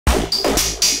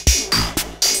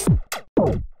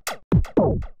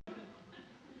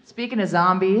Speaking of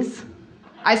zombies,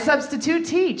 I substitute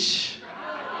teach.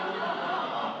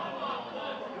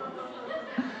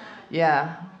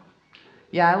 Yeah.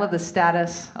 Yeah, I love the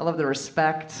status. I love the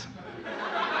respect.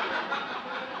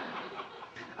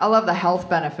 I love the health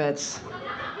benefits.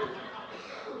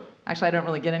 Actually, I don't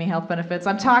really get any health benefits.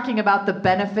 I'm talking about the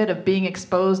benefit of being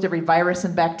exposed to every virus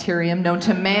and bacterium known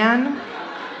to man.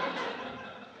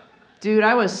 Dude,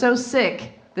 I was so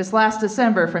sick this last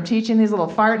December from teaching these little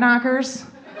fart knockers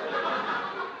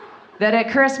that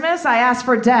at Christmas I asked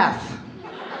for death.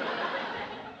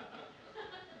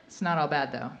 It's not all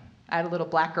bad though. I had a little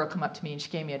black girl come up to me and she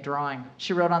gave me a drawing.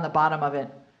 She wrote on the bottom of it,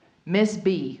 "Miss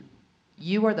B,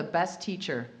 you are the best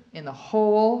teacher in the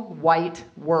whole white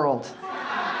world."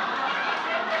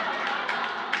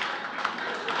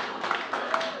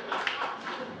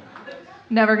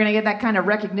 Never gonna get that kind of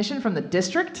recognition from the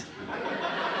district.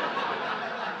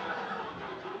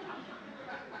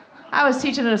 I was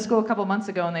teaching at a school a couple months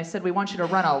ago and they said, "We want you to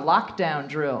run a lockdown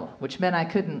drill," which meant I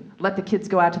couldn't let the kids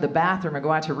go out to the bathroom or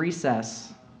go out to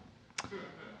recess.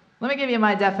 Let me give you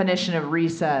my definition of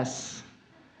recess.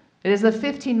 It is the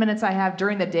 15 minutes I have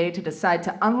during the day to decide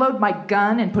to unload my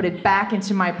gun and put it back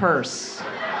into my purse.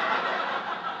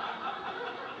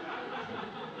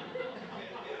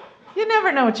 You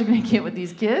never know what you're gonna get with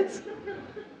these kids.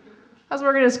 I was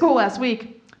working at a school last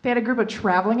week. They had a group of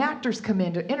traveling actors come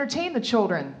in to entertain the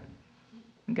children.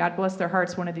 And God bless their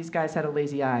hearts, one of these guys had a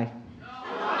lazy eye.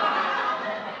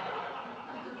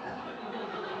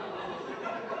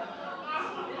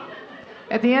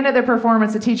 At the end of the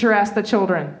performance, the teacher asked the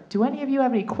children, "Do any of you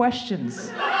have any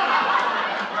questions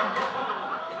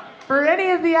for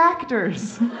any of the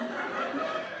actors?"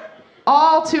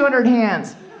 All 200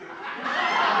 hands.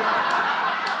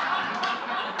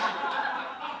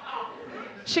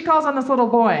 She calls on this little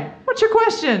boy. "What's your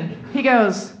question?" He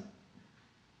goes,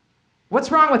 "What's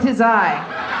wrong with his eye?"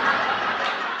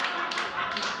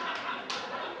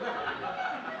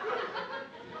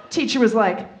 Teacher was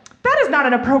like, "That is not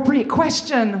an appropriate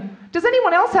question. Does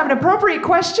anyone else have an appropriate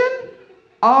question?"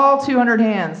 All 200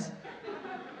 hands.